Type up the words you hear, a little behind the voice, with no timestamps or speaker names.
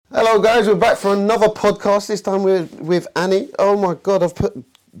Hello guys, we're back for another podcast, this time with Annie. Oh my God, I've put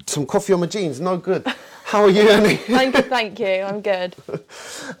some coffee on my jeans, no good. How are you, Annie? I'm good, thank you, I'm good.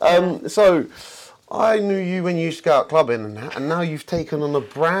 So, I knew you when you used to go out clubbing, and now you've taken on a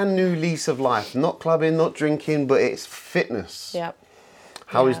brand new lease of life. Not clubbing, not drinking, but it's fitness. Yep.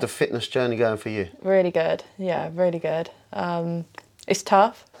 How is the fitness journey going for you? Really good, yeah, really good. It's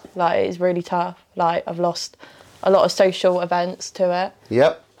tough, like it's really tough. Like I've lost a lot of social events to it.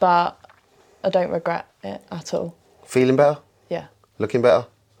 Yep. But I don't regret it at all. Feeling better? Yeah. Looking better?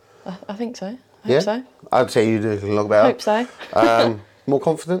 I think so. I hope so. I'd say you do look better. Hope so. More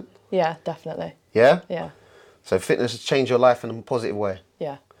confident? Yeah, definitely. Yeah? Yeah. So fitness has changed your life in a positive way?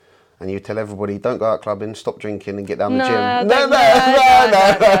 Yeah. And you tell everybody, don't go out clubbing, stop drinking and get down the No, gym.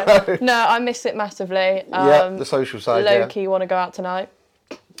 No, No, I miss it massively. Yeah, the social side, Low-key want to go out tonight.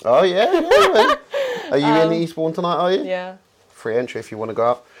 Oh, yeah, man. Are you in Eastbourne tonight, are you? Yeah. Free entry if you want to go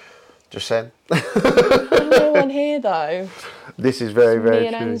out. Just saying. No one here, though. This is very, very me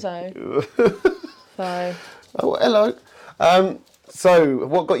true. and Enzo. So. Oh, hello. So,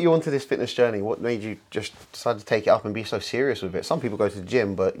 what got you onto this fitness journey? What made you just decide to take it up and be so serious with it? Some people go to the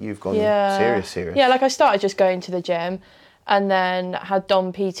gym, but you've gone serious. Yeah, like I started just going to the gym and then had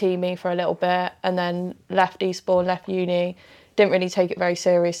Dom PT me for a little bit and then left Eastbourne, left uni, didn't really take it very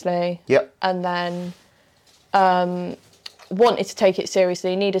seriously. Yep. And then wanted to take it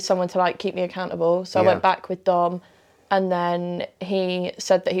seriously, needed someone to like keep me accountable. So I went back with Dom and then he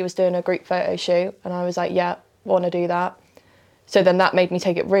said that he was doing a group photo shoot and I was like, yeah, want to do that. So then that made me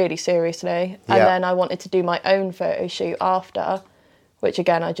take it really seriously. And then I wanted to do my own photo shoot after, which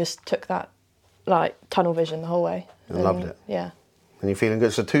again, I just took that like tunnel vision the whole way. And loved it. Yeah. And you're feeling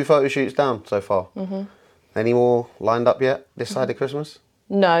good. So 2 photo shoots down so far. Mm-hmm. Any more lined up yet this side of Christmas?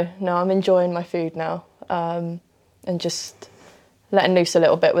 No, I'm enjoying my food now and just letting loose a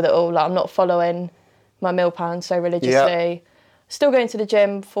little bit with it all. Like, I'm not following my meal plan so religiously. Still going to the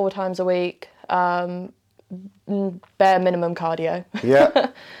gym 4 times a week. Bare minimum cardio. Yeah.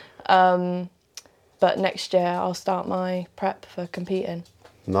 But next year I'll start my prep for competing.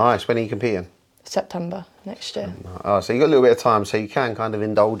 Nice. When are you competing? September next year. Oh, so you got a little bit of time, so you can kind of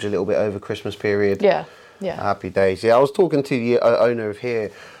indulge a little bit over Christmas period. Yeah. Happy days. Yeah, I was talking to the owner of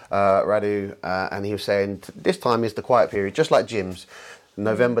here, Radu, and he was saying this time is the quiet period, just like gyms.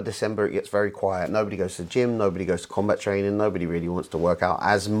 November, December, it gets very quiet. Nobody goes to the gym, nobody goes to combat training, nobody really wants to work out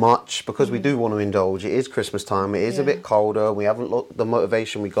as much because we do want to indulge. It is Christmas time, it is a bit colder, we haven't got the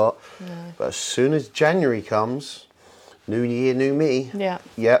motivation we got. No. But as soon as January comes, new year, new me. Yeah.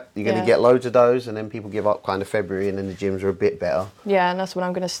 Yep, you're going to get loads of those and then people give up kind of February and then the gyms are a bit better. Yeah, and that's when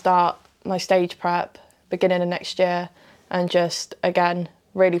I'm going to start my stage prep, beginning of next year, and just, again,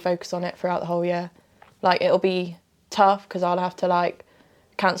 really focus on it throughout the whole year. Like, it'll be tough because I'll have to, like,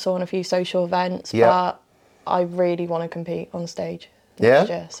 cancel on a few social events, but I really want to compete on stage next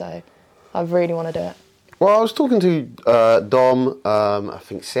year, so I really want to do it. Well, I was talking to Dom, I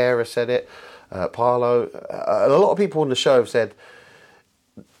think Sarah said it, Paolo, a lot of people on the show have said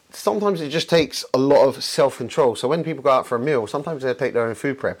sometimes it just takes a lot of self-control. So when people go out for a meal, sometimes they'll take their own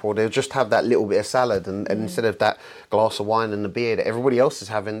food prep or they'll just have that little bit of salad and instead of that glass of wine and the beer that everybody else is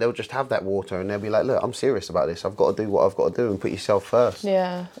having, they'll just have that water and they'll be like, look, I'm serious about this. I've got to do what I've got to do and put yourself first.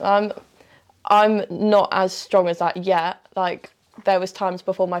 Yeah, I'm not as strong as that yet. Like, there was times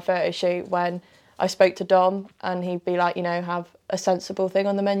before my photo shoot when I spoke to Dom and he'd be like, you know, have a sensible thing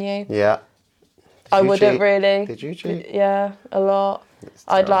on the menu. Yeah. I wouldn't really. Did you cheat? Yeah, a lot.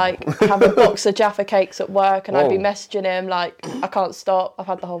 I'd like have a box of Jaffa cakes at work and I'd be messaging him like, I can't stop, I've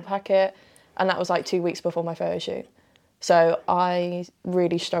had the whole packet. And that was like 2 weeks before my photo shoot. So I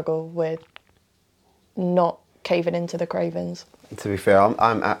really struggle with not caving into the cravings. To be fair,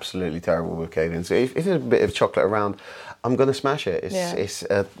 I'm absolutely terrible with cravings. So if there's a bit of chocolate around, I'm going to smash it. It's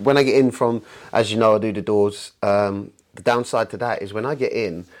when I get in from, as you know, I do the doors. The downside to that is when I get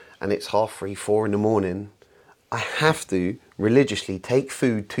in and it's 3:30, 4 in the morning, I have to religiously take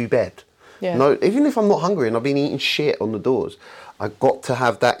food to bed. Yeah. No, even if I'm not hungry and I've been eating shit on the doors, I've got to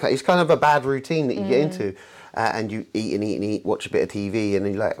have that. It's kind of a bad routine that you get into. And you eat and eat and eat, watch a bit of TV, and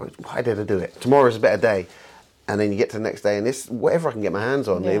then you're like, why did I do it? Tomorrow's a better day. And then you get to the next day, and it's whatever I can get my hands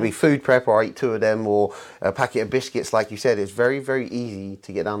on. It'll be food prep, or I eat 2 of them, or a packet of biscuits, like you said. It's very, very easy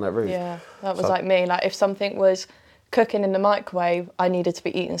to get down that route. Yeah, that was like me. Like, if something was cooking in the microwave, I needed to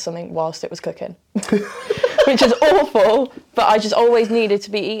be eating something whilst it was cooking. Which is awful, but I just always needed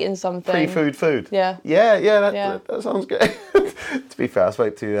to be eating something. Food. Yeah. That sounds good. To be fair, I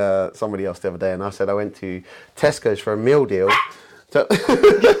spoke to somebody else the other day, and I said I went to Tesco's for a meal deal. So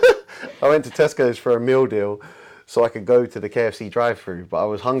I went to Tesco's for a meal deal. so I could go to the KFC drive-through, but I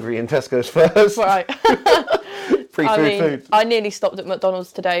was hungry in Tesco's first. Right. Food. I nearly stopped at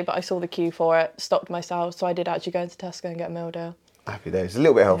McDonald's today, but I saw the queue for it, stopped myself, so I did actually go into Tesco and get a meal deal. Happy days. A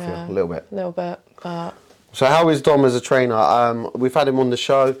little bit healthier, a little bit. But... So how is Dom as a trainer? We've had him on the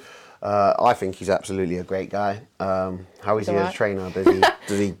show. I think he's absolutely a great guy. How is he as a trainer?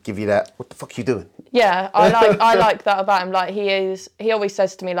 Does he give you that, what the fuck are you doing? Yeah, I like that about him. Like he always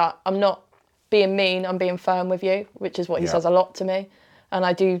says to me, like, I'm not being mean, I'm being firm with you, which is what he says a lot to me. And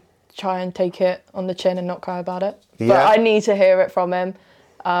I do try and take it on the chin and not cry about it. Yeah. But I need to hear it from him.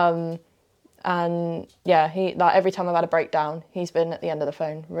 And yeah, he, like, every time I've had a breakdown, he's been at the end of the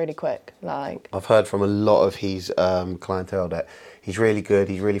phone really quick. Like, I've heard from a lot of his clientele that he's really good,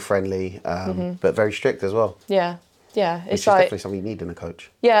 he's really friendly, but very strict as well. Yeah. Which is definitely something you need in a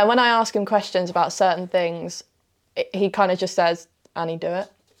coach. Yeah, when I ask him questions about certain things, he kind of just says, Annie, do it.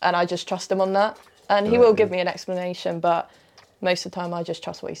 And I just trust him on that. And he will give me an explanation, but most of the time I just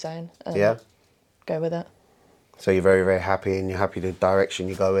trust what he's saying and go with it. So you're very, very happy, and you're happy the direction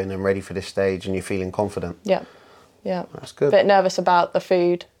you go in and ready for this stage, and you're feeling confident. Yeah. That's good. A bit nervous about the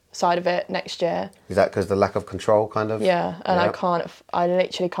food side of it next year. Is that because the lack of control, kind of? Yeah, and I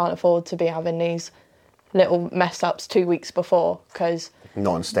literally can't afford to be having these little mess ups 2 weeks before, because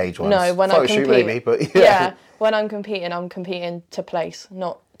not on stage ones. No, when I compete, maybe, but when I'm competing to place,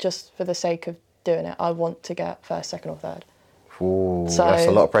 not just for the sake of doing it. I want to get first, second, or third. Ooh, so that's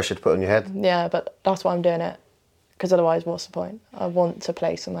a lot of pressure to put on your head. Yeah, but that's why I'm doing it, because otherwise, what's the point? I want to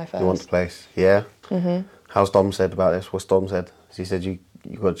place in my first. You want to place, yeah. How's Dom said about this? What's Dom said? He said you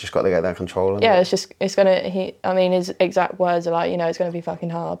just got to get that control. Yeah, his exact words are like, it's gonna be fucking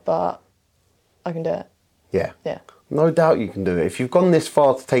hard, but I can do it. Yeah. No doubt you can do it. If you've gone this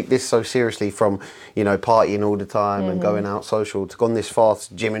far to take this so seriously, from, partying all the time and going out social, to gone this far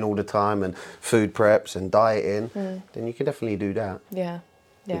to gymming all the time and food preps and dieting, then you can definitely do that. Yeah.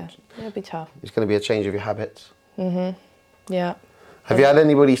 It'll be tough. It's going to be a change of your habits. Yeah. Have you had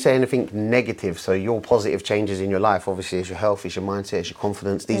anybody say anything negative? So your positive changes in your life, obviously, it's your health, it's your mindset, it's your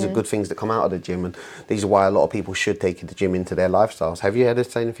confidence. These are good things that come out of the gym, and these are why a lot of people should take the gym into their lifestyles. Have you had to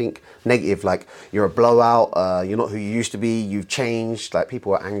say anything negative, like you're a blowout, you're not who you used to be, you've changed, like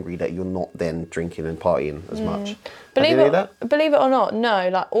people are angry that you're not then drinking and partying as much? Believe it or not, no.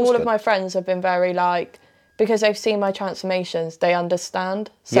 Like, all of my friends have been very, like, because they've seen my transformations, they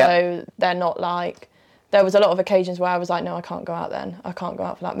understand. So they're not like... There was a lot of occasions where I was like, no, I can't go out then. I can't go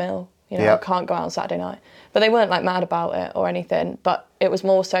out for that meal. I can't go out on Saturday night. But they weren't like mad about it or anything. But it was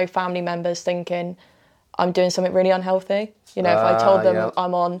more so family members thinking I'm doing something really unhealthy. If I told them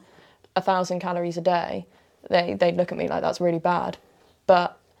I'm on 1,000 calories a day, they'd look at me like that's really bad.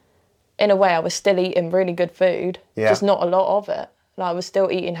 But in a way, I was still eating really good food, just not a lot of it. Like, I was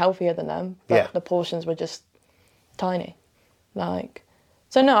still eating healthier than them, but the portions were just tiny.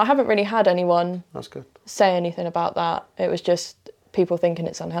 So no, I haven't really had anyone say anything about that. It was just people thinking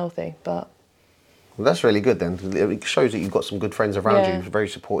it's unhealthy, but... Well, that's really good then. It shows that you've got some good friends around you, very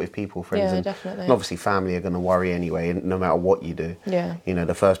supportive people, friends. Yeah, definitely. And obviously family are going to worry anyway, no matter what you do. Yeah.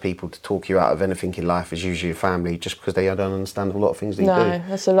 The first people to talk you out of anything in life is usually your family, just because they don't understand a lot of things that you do. No,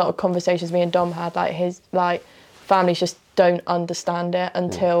 that's a lot of conversations me and Dom had. Families just don't understand it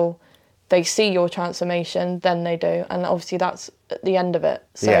until... they see your transformation, then they do. And obviously that's at the end of it.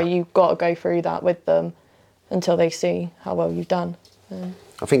 So you've got to go through that with them until they see how well you've done.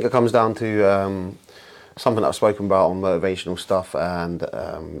 I think it comes down to something that I've spoken about on motivational stuff and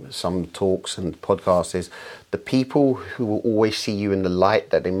some talks and podcasts, is the people who will always see you in the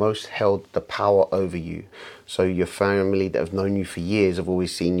light that they most held the power over you. So your family that have known you for years have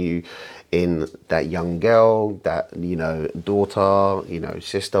always seen you in that young girl, that, daughter,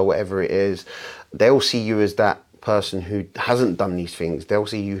 sister, whatever it is. They'll see you as that person who hasn't done these things. They'll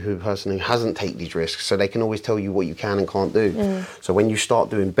see you as a person who hasn't taken these risks, so they can always tell you what you can and can't do. So when you start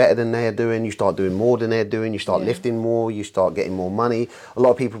doing better than they're doing, you start doing more than they're doing, you start lifting more, you start getting more money, a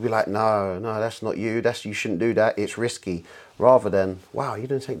lot of people will be like, no, that's not you, you shouldn't do that, it's risky. Rather than, wow, you're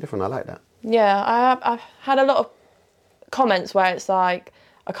doing something different, I like that. Yeah, I've had a lot of comments where it's like,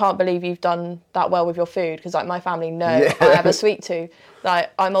 I can't believe you've done that well with your food, because my family know I have a sweet tooth.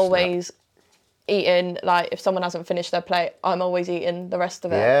 I'm always eating, if someone hasn't finished their plate, I'm always eating the rest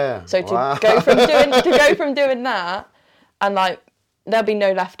of it. Yeah. So to go from doing that, and there'll be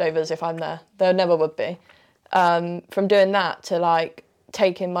no leftovers if I'm there. There never would be. From doing that to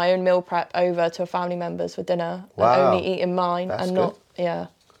taking my own meal prep over to a family member's for dinner and only eating mine. That's and good.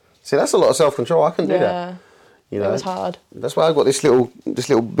 Not See, that's a lot of self-control. I couldn't do that. It was hard. That's why I got this little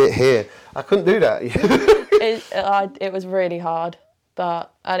bit here. I couldn't do that. It was really hard,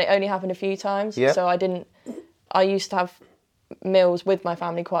 and it only happened a few times. Yeah. So I didn't I used to have meals with my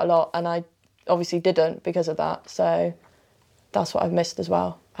family quite a lot, and I obviously didn't because of that. So that's what I've missed as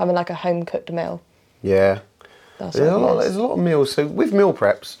well, having like a home cooked meal. Yeah. There's a lot of meals. So with meal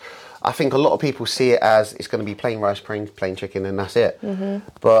preps, I think a lot of people see it as it's going to be plain rice, plain chicken, and that's it.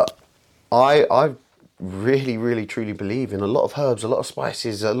 But I really, really, truly believe in a lot of herbs, a lot of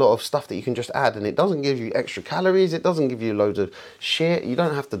spices, a lot of stuff that you can just add, and it doesn't give you extra calories. It doesn't give you loads of shit. You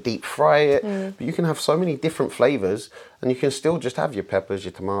don't have to deep fry it, but you can have so many different flavors, and you can still just have your peppers,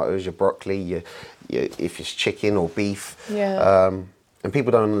 your tomatoes, your broccoli, your if it's chicken or beef. Yeah. And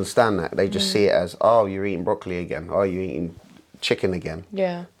people don't understand that. They just see it as, oh, you're eating broccoli again. Oh, you're eating chicken again.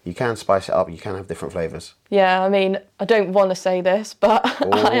 Yeah. You can spice it up. You can have different flavours. Yeah, I mean, I don't want to say this, but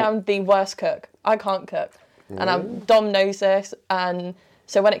I am the worst cook. I can't cook. And Dom knows this. And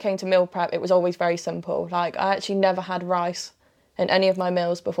so when it came to meal prep, it was always very simple. Like, I actually never had rice in any of my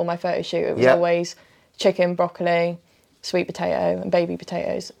meals before my photo shoot. It was always chicken, broccoli, sweet potato and baby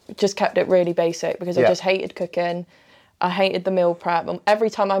potatoes. Just kept it really basic because I just hated cooking. I hated the meal prep. And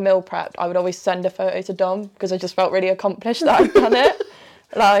every time I meal prepped, I would always send a photo to Dom because I just felt really accomplished that I'd done it.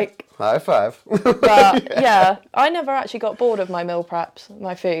 Like, high five. But yeah, I never actually got bored of my meal preps,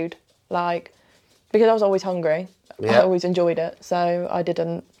 my food, like, because I was always hungry. I always enjoyed it, so I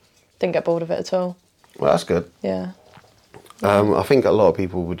didn't get bored of it at all. Well, that's good. Yeah. I think a lot of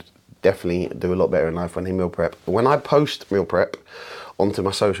people would definitely do a lot better in life when they meal prep. When I post meal prep onto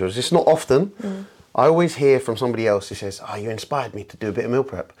my socials, it's not often. I always hear from somebody else who says, oh, you inspired me to do a bit of meal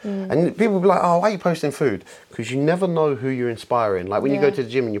prep. And people will be like, oh, why are you posting food? Because you never know who you're inspiring. Like when you go to the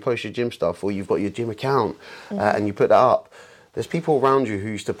gym and you post your gym stuff, or you've got your gym account and you put that up, there's people around you who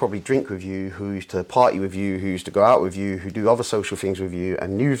used to probably drink with you, who used to party with you, who used to go out with you, who do other social things with you,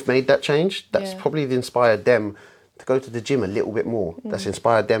 and you've made that change. That's probably inspired them to go to the gym a little bit more. That's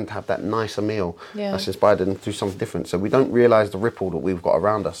inspired them to have that nicer meal. That's inspired them to do something different. So we don't realise the ripple that we've got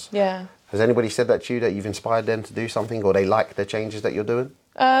around us. Yeah. Has anybody said that to you, that you've inspired them to do something, or they like the changes that you're doing?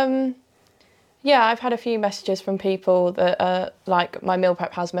 Yeah, I've had a few messages from people that like my meal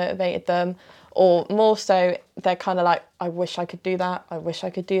prep has motivated them, or more so they're kind of like, I wish I could do that. I wish I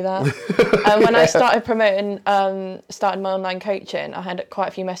could do that. And when I started promoting, started my online coaching, I had quite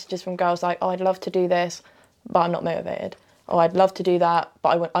a few messages from girls like, oh, I'd love to do this, but I'm not motivated. Or I'd love to do that,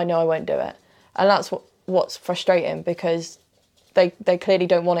 but I know I won't do it. And that's what's frustrating, because they clearly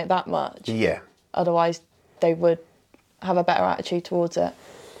don't want it that much. Yeah. Otherwise, they would have a better attitude towards it.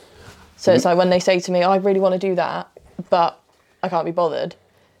 So it's like when they say to me, oh, I really want to do that, but I can't be bothered,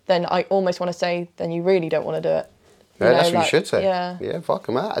 then I almost want to say, then you really don't want to do it. That's what you should say. Yeah. Yeah, fuck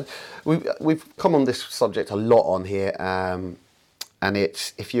them out. We've come on this subject a lot on here, and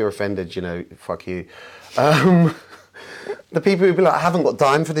it's, if you're offended, fuck you. The people who be like, I haven't got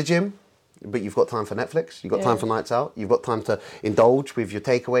time for the gym, but you've got time for Netflix, you've got time for nights out, you've got time to indulge with your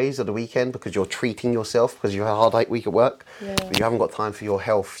takeaways of the weekend because you're treating yourself because you've had a hard week at work, but you haven't got time for your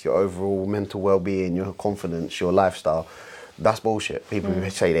health, your overall mental well-being, your confidence, your lifestyle. That's bullshit. People who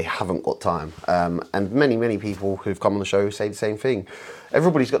say they haven't got time. And many people who've come on the show say the same thing.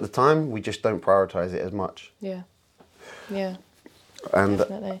 Everybody's got the time, we just don't prioritise it as much. Yeah. Yeah. And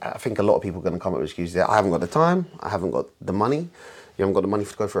definitely. I think a lot of people are going to come up with excuses. I haven't got the time, I haven't got the money. You haven't got the money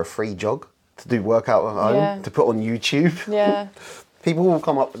to go for a free jog, to do workout at home, to put on YouTube. Yeah. People will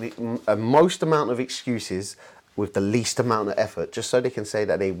come up with the most amount of excuses with the least amount of effort, just so they can say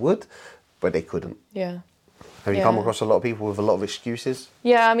that they would, but they couldn't. Yeah. Have you come across a lot of people with a lot of excuses?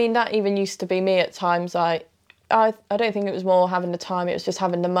 Yeah, I mean, that even used to be me at times. I don't think it was more having the time, it was just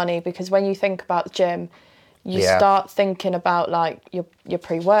having the money, because when you think about the gym, you start thinking about like your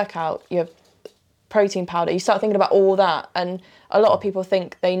pre-workout, your protein powder, you start thinking about all that, and a lot of people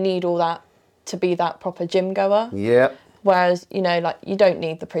think they need all that to be that proper gym goer. Yeah. Whereas, like, you don't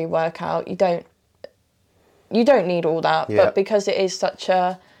need the pre-workout, you don't need all that, but because it is such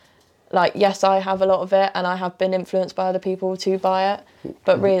a, like, yes, I have a lot of it and I have been influenced by other people to buy it,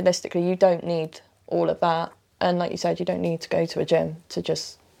 but realistically you don't need all of that, and like you said, you don't need to go to a gym to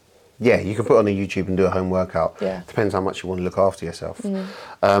just... Yeah, you can put on a YouTube and do a home workout. Yeah. Depends how much you want to look after yourself.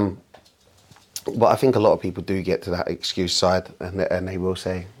 But I think a lot of people do get to that excuse side, and they will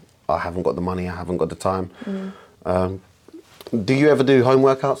say, I haven't got the money, I haven't got the time. Do you ever do home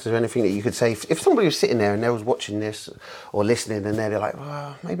workouts? Is there anything that you could say, if somebody was sitting there and they was watching this or listening, and they're like,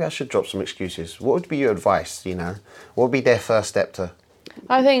 well, maybe I should drop some excuses. What would be your advice, What would be their first step to...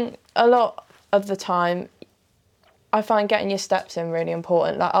 I think a lot of the time, I find getting your steps in really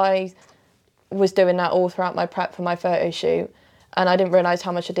important. Like, I was doing that all throughout my prep for my photo shoot, and I didn't realise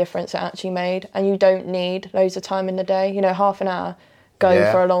how much a difference it actually made. And you don't need loads of time in the day. Half an hour, go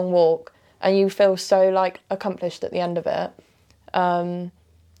for a long walk. and you feel so like accomplished at the end of it.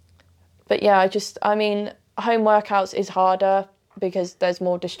 But yeah, I mean, home workouts is harder because there's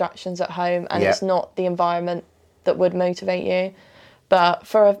more distractions at home, and it's not the environment that would motivate you. But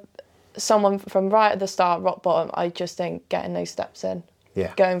for someone from right at the start, rock bottom, I just think getting those steps in,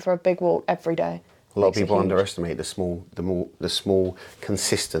 going for a big walk every day. A lot of people underestimate the small,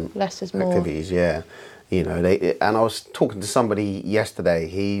 consistent less is more activities. Yeah, you know. And I was talking to somebody yesterday.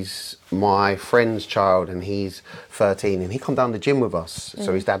 He's my friend's child, and he's 13, and he come down the gym with us.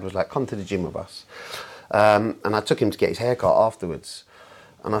 So his dad was like, "Come to the gym with us," and I took him to get his haircut afterwards.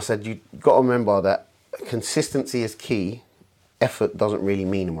 And I said, "You got to remember that consistency is key. Effort doesn't really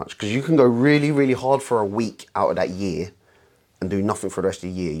mean much, because you can go really, really hard for a week out of that year and do nothing for the rest of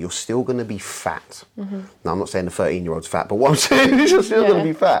the year. You're still going to be fat." Now, I'm not saying the 13-year-old's fat, but what I'm saying is you're still going to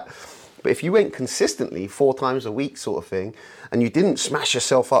be fat. But if you went consistently 4 times a week sort of thing, and you didn't smash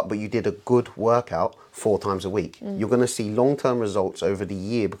yourself up, but you did a good workout 4 times a week, you're going to see long-term results over the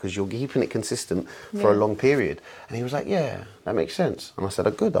year, because you're keeping it consistent for a long period. And he was like, "Yeah, that makes sense." And I said,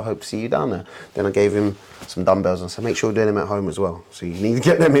 "Oh, good, I hope to see you down there." Then I gave him some dumbbells and I said, "Make sure you're doing them at home as well. So you need to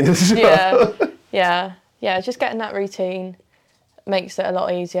get them in as well." Yeah, just getting that routine makes it a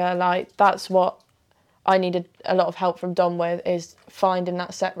lot easier. Like, that's what I needed a lot of help from Dom with, is finding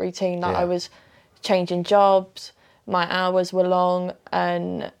that set routine. Like, I was changing jobs, my hours were long,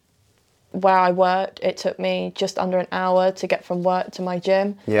 and where I worked, it took me just under an hour to get from work to my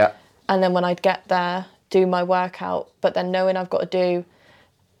gym. Yeah. And then when I'd get there, do my workout, but then knowing I've got to do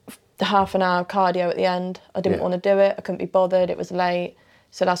the half an hour cardio at the end, I didn't want to do it, I couldn't be bothered, it was late.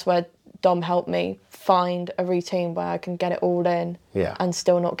 So that's where Dom helped me find a routine where I can get it all in and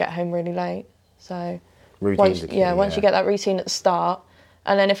still not get home really late. So once you get that routine at the start,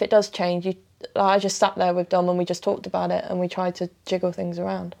 and then if it does change, I just sat there with Dom and we just talked about it and we tried to jiggle things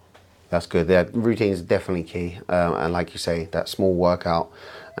around. That's good. Yeah, routine is definitely key. And like you say, that small workout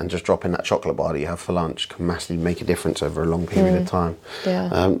and just dropping that chocolate bar that you have for lunch can massively make a difference over a long period of time.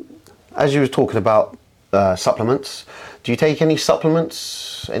 Yeah. As you were talking about supplements, do you take any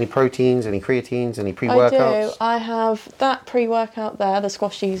supplements, any proteins, any creatines, any pre-workouts? I do. I have that pre-workout there, the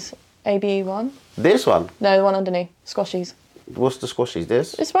Squashies ABE one. This one? No, the one underneath, Squashies. What's the Squashies?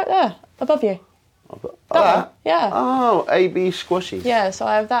 This? It's right there, above you. That? Yeah. Oh, AB Squashies. Yeah, so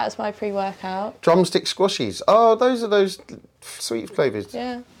I have that as my pre-workout. Drumstick Squashies. Oh, those are those sweet flavours.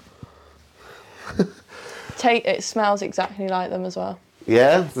 Yeah. It smells exactly like them as well.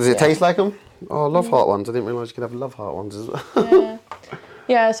 Yeah? Does it taste like them? Oh, Love Heart ones. I didn't realise you could have Love Heart ones as well.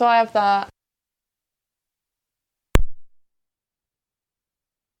 Yeah, so I have that.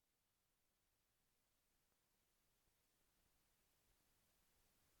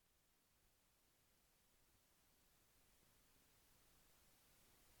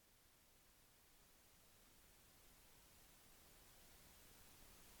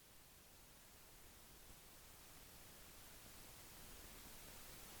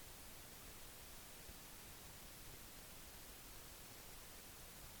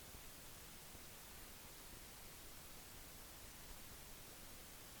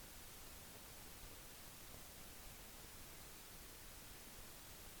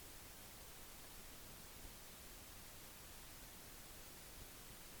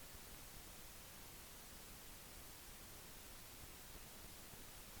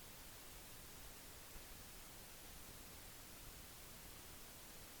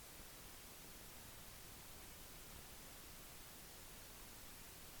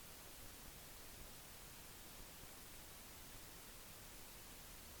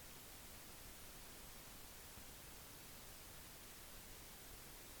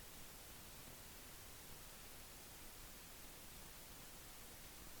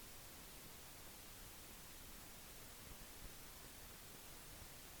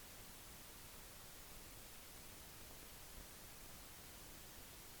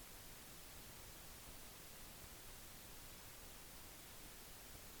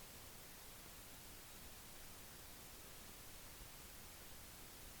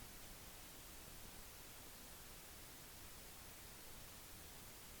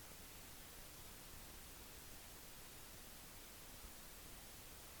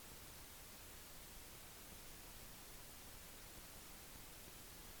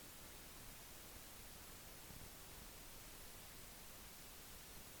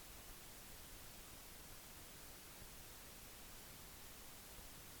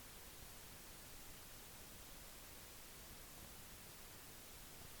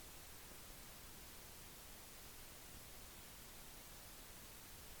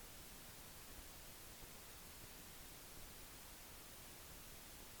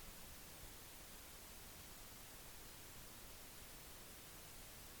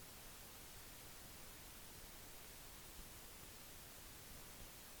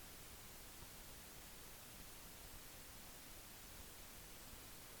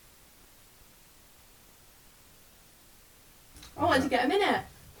 I wanted to get a minute.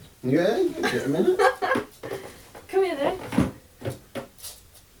 Yeah, you can get a minute. Come here then.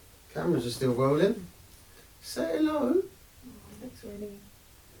 Cameras are still rolling. Say hello. Oh, it looks really...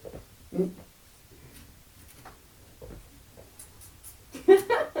 Mm.